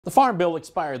The Farm Bill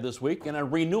expired this week, and a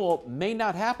renewal may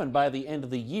not happen by the end of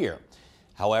the year.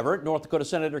 However, North Dakota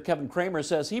Senator Kevin Cramer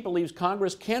says he believes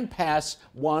Congress can pass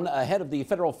one ahead of the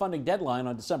federal funding deadline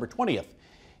on December 20th.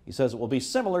 He says it will be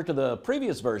similar to the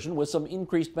previous version with some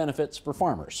increased benefits for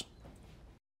farmers.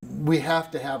 We have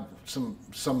to have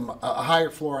a higher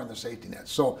floor on the safety net.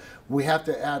 So we have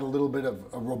to add a little bit of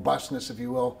a robustness, if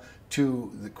you will,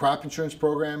 to the crop insurance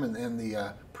program and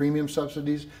the premium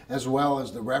subsidies, as well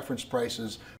as the reference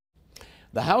prices.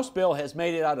 The House bill has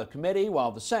made it out of committee,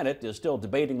 while the Senate is still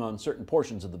debating on certain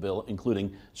portions of the bill,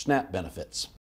 including SNAP benefits.